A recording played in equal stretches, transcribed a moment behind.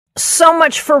So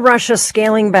much for Russia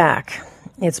scaling back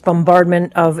its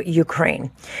bombardment of Ukraine.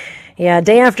 Yeah,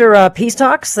 day after peace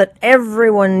talks that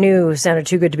everyone knew sounded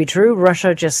too good to be true,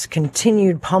 Russia just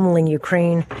continued pummeling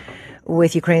Ukraine,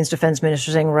 with Ukraine's defense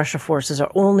minister saying Russia forces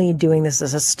are only doing this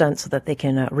as a stunt so that they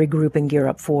can regroup and gear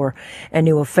up for a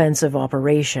new offensive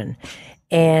operation.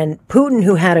 And Putin,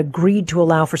 who had agreed to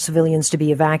allow for civilians to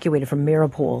be evacuated from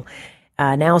Mariupol,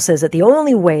 now says that the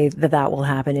only way that will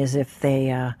happen is if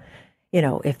they,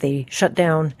 if they shut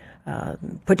down,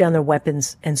 put down their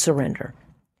weapons and surrender,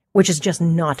 which is just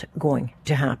not going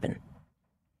to happen.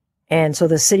 And so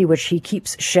the city which he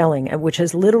keeps shelling, which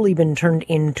has literally been turned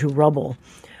into rubble,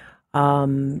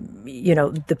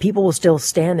 the people will still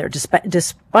stand there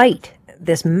despite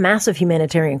this massive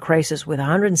humanitarian crisis with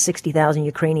 160,000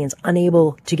 Ukrainians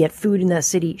unable to get food in that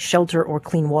city, shelter, or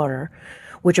clean water,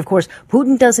 which, of course,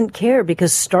 Putin doesn't care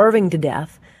because starving to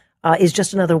death is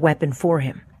just another weapon for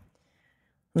him.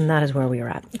 And that is where we are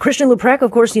at. Christian Leuprecht,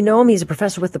 of course, you know him. He's a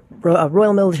professor with the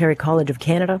Royal Military College of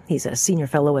Canada. He's a senior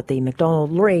fellow at the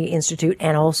Macdonald-Laurier Institute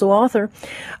and also author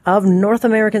of North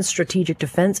American Strategic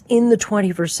Defense in the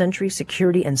 21st Century,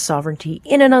 Security and Sovereignty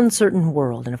in an Uncertain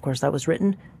World. And, of course, that was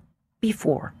written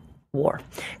before war.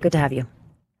 Good to have you.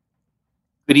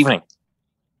 Good evening.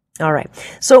 All right.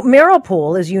 So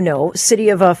Mariupol, as you know, city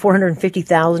of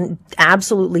 450,000,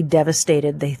 absolutely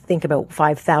devastated. They think about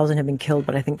 5,000 have been killed,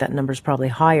 but I think that number is probably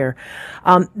higher.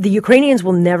 The Ukrainians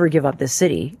will never give up this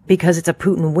city because it's a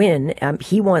Putin win.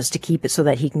 He wants to keep it so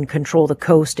that he can control the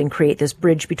coast and create this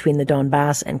bridge between the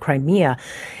Donbass and Crimea.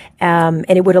 And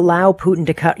it would allow Putin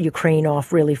to cut Ukraine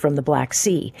off really from the Black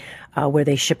Sea, where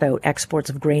they ship out exports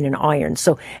of grain and iron.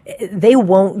 So they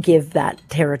won't give that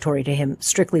territory to him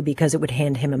strictly because it would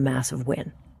hand him a massive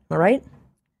win. All right?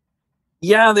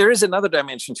 Yeah, there is another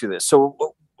dimension to this. So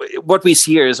what we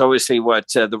see here is obviously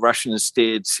what the Russians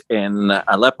did in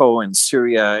Aleppo and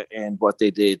Syria and what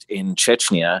they did in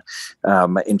Chechnya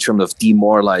in terms of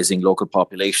demoralizing local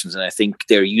populations. And I think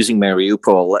they're using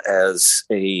Mariupol as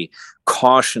a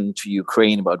caution to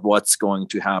Ukraine about what's going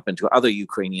to happen to other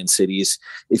Ukrainian cities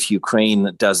if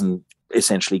Ukraine doesn't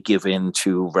essentially give in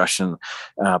to Russian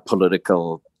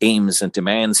political aims and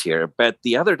demands here. But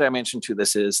the other dimension to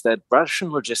this is that Russian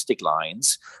logistic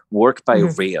lines work by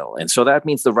rail. And so that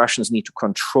means the Russians need to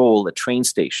control the train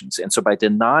stations. And so by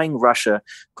denying Russia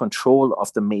control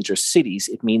of the major cities,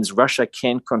 it means Russia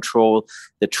can't control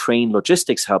the train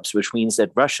logistics hubs, which means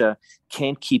that Russia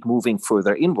can't keep moving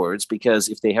further inwards, because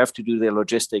if they have to do their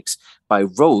logistics by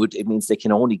road, it means they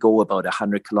can only go about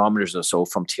 100 kilometers or so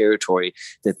from territory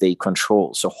that they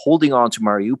control. So holding on to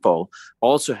Mariupol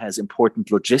also has important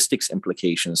logistics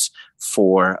implications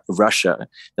for Russia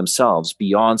themselves,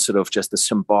 beyond sort of just the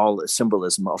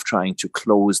symbolism of trying to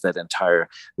close that entire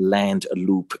land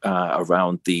loop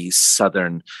around the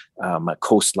southern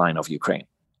coastline of Ukraine.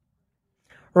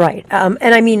 Right. And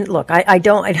I mean, look,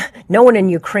 no one in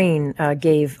Ukraine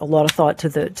gave a lot of thought to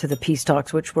the peace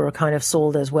talks, which were kind of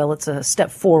sold as, well, it's a step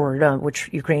forward, which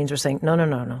Ukrainians were saying, no.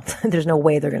 There's no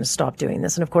way they're going to stop doing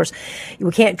this. And of course,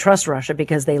 we can't trust Russia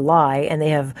because they lie, and they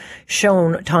have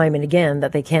shown time and again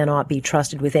that they cannot be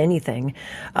trusted with anything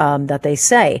that they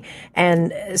say.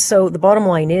 And so the bottom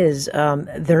line is,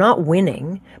 they're not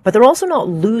winning, but they're also not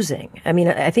losing. I mean,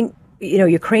 I think,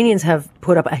 Ukrainians have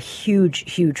put up a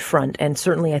huge front, and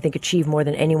certainly I think achieved more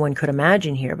than anyone could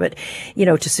imagine here. But,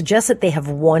 to suggest that they have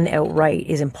won outright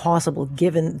is impossible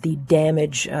given the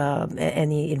damage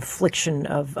and the infliction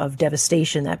of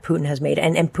devastation that Putin has made.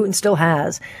 And Putin still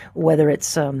has, whether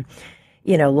it's,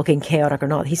 looking chaotic or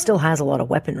not, he still has a lot of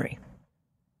weaponry.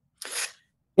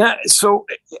 Yeah, so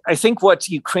I think what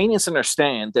Ukrainians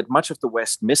understand that much of the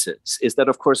West misses is that,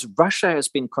 of course, Russia has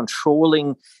been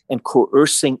controlling and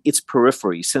coercing its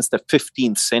periphery since the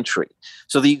 15th century.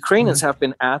 So the Ukrainians have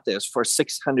been at this for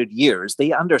 600 years.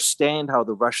 They understand how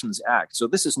the Russians act. So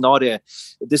this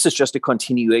is just a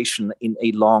continuation in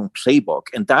a long playbook.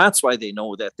 And that's why they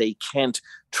know that they can't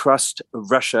trust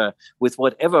Russia with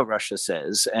whatever Russia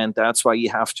says. And that's why you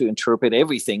have to interpret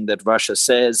everything that Russia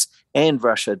says and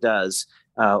Russia does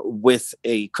with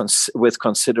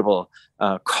considerable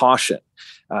caution.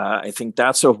 I think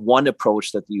that's sort of one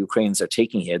approach that the Ukrainians are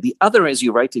taking here. The other, as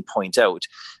you rightly point out,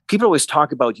 people always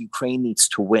talk about Ukraine needs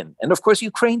to win. And of course,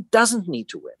 Ukraine doesn't need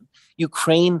to win.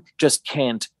 Ukraine just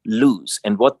can't lose.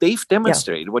 And what they've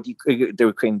demonstrated, the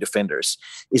Ukrainian defenders,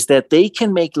 is that they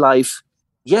can make life.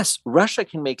 Yes, Russia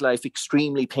can make life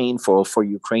extremely painful for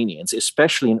Ukrainians,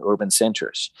 especially in urban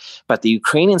centers. But the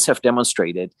Ukrainians have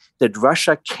demonstrated that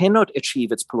Russia cannot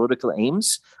achieve its political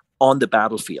aims on the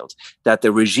battlefield, that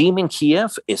the regime in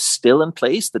Kiev is still in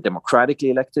place, the democratically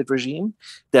elected regime,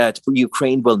 that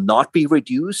Ukraine will not be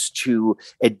reduced to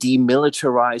a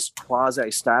demilitarized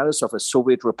quasi-status of a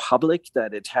Soviet republic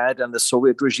that it had under the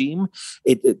Soviet regime,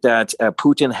 that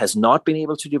Putin has not been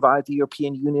able to divide the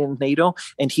European Union and NATO,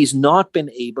 and he's not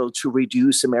been able to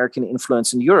reduce American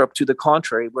influence in Europe. To the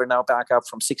contrary, we're now back up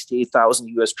from 68,000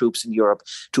 US troops in Europe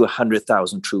to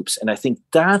 100,000 troops. And I think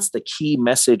that's the key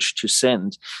message to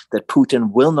send, that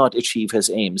Putin will not achieve his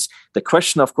aims. The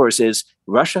question, of course, is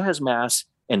Russia has mass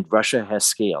and Russia has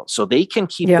scale. So they can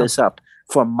keep this up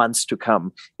for months to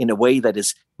come in a way that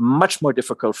is much more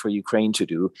difficult for Ukraine to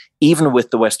do, even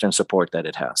with the Western support that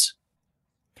it has.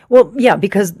 Well, yeah,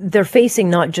 because they're facing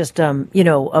not just, a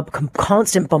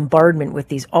constant bombardment with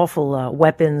these awful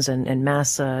weapons and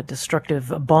mass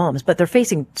destructive bombs, but they're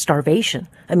facing starvation.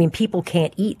 I mean, people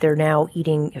can't eat. They're now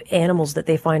eating animals that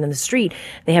they find on the street.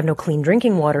 They have no clean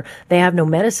drinking water. They have no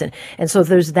medicine. And so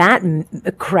there's that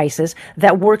crisis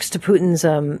that works to Putin's,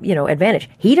 advantage.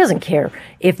 He doesn't care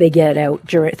if they get out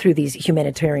through these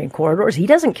humanitarian corridors. He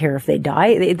doesn't care if they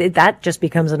die. That just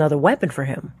becomes another weapon for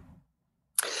him.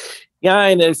 Yeah,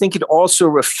 and I think it also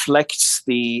reflects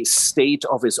the state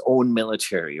of his own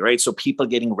military, right? So people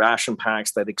getting ration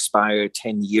packs that expired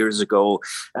 10 years ago.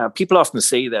 People often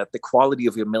say that the quality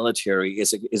of your military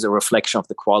is a reflection of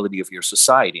the quality of your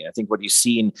society. I think what you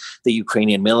see in the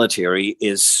Ukrainian military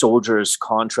is soldiers,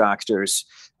 contractors,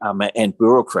 and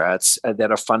bureaucrats that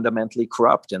are fundamentally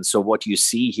corrupt. And so what you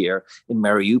see here in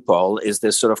Mariupol is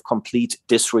this sort of complete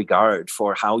disregard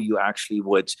for how you actually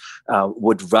would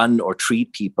run or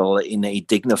treat people in a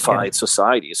dignified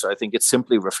society. So I think it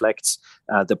simply reflects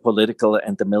the political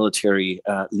and the military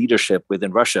leadership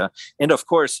within Russia. And of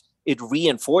course, it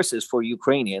reinforces for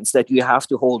Ukrainians that you have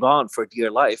to hold on for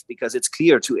dear life, because it's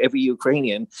clear to every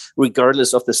Ukrainian,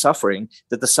 regardless of the suffering,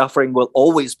 that the suffering will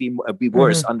always be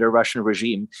worse under Russian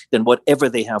regime than whatever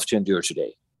they have to endure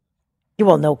today.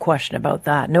 Well, no question about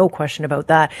that. No question about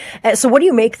that. So what do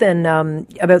you make then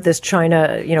about this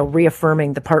China,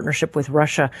 reaffirming the partnership with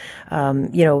Russia,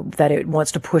 that it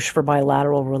wants to push for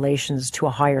bilateral relations to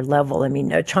a higher level? I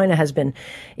mean, China has been,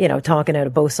 talking out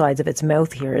of both sides of its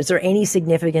mouth here. Is there any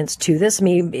significance to this? I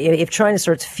mean, if China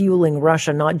starts fueling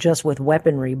Russia, not just with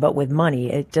weaponry, but with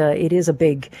money, it is a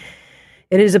big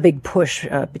push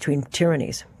between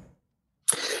tyrannies.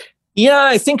 Yeah,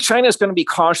 I think China is going to be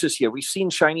cautious here. We've seen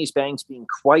Chinese banks being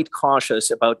quite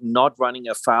cautious about not running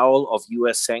afoul of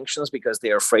U.S. sanctions because they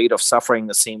are afraid of suffering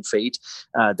the same fate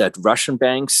that Russian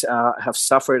banks have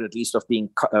suffered, at least of being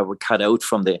cut out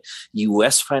from the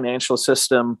U.S. financial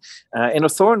system. And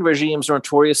authoritarian regimes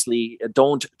notoriously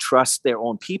don't trust their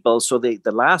own people. So the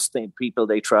last people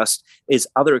they trust is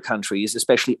other countries,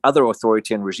 especially other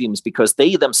authoritarian regimes, because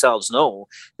they themselves know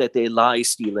that they lie,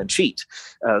 steal, and cheat.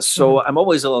 So I'm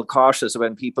always a little cautious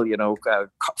when people,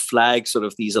 flag sort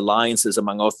of these alliances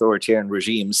among authoritarian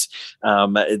regimes.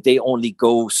 They only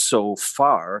go so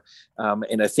far.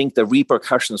 And I think the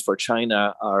repercussions for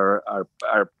China are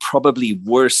probably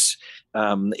worse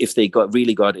if they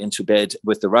really got into bed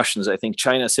with the Russians. I think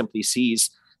China simply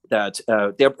sees that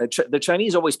the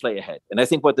Chinese always play ahead. And I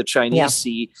think what the Chinese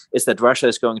see is that Russia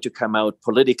is going to come out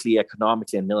politically,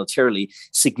 economically, and militarily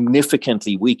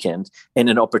significantly weakened, and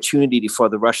an opportunity for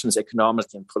the Russians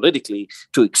economically and politically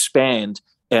to expand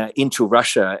into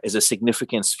Russia as a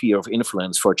significant sphere of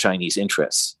influence for Chinese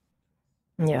interests.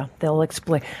 Yeah, they'll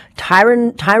exploit.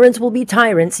 Tyrants will be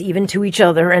tyrants, even to each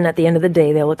other, and at the end of the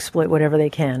day, they'll exploit whatever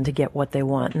they can to get what they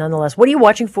want. Nonetheless, what are you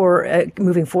watching for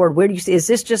moving forward? Where do you see? Is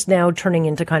this just now turning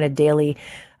into kind of daily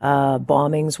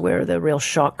bombings where the real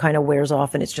shock kind of wears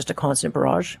off and it's just a constant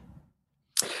barrage?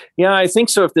 Yeah, I think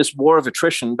so, of this war of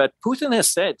attrition. But Putin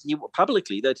has said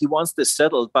publicly that he wants this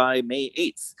settled by May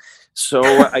 8th. So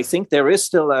I think there is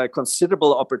still a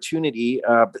considerable opportunity.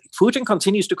 Putin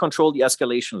continues to control the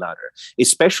escalation ladder,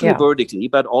 especially vertically,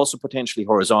 but also potentially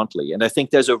horizontally. And I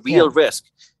think there's a real risk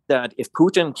that if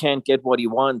Putin can't get what he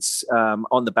wants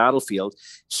on the battlefield,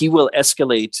 he will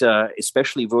escalate,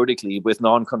 especially vertically, with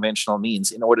non-conventional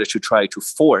means in order to try to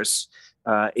force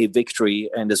a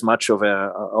victory and as much of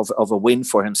a win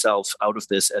for himself out of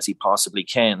this as he possibly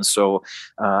can. So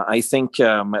I think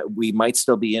we might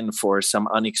still be in for some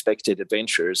unexpected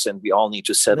adventures, and we all need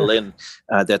to settle in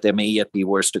that there may yet be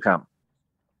worse to come.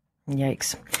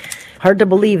 Yikes. Hard to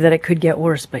believe that it could get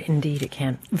worse, but indeed it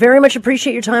can. Very much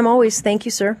appreciate your time always. Thank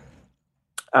you, sir.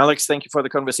 Alex, thank you for the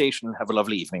conversation. Have a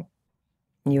lovely evening.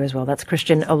 You as well. That's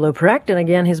Christian Leuprecht. And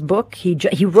again, his book,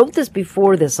 he wrote this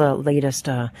before this latest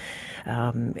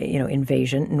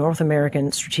invasion, North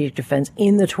American Strategic Defense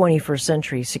in the 21st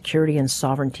Century, Security and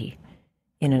Sovereignty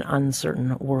in an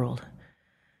uncertain world.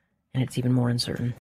 And it's even more uncertain.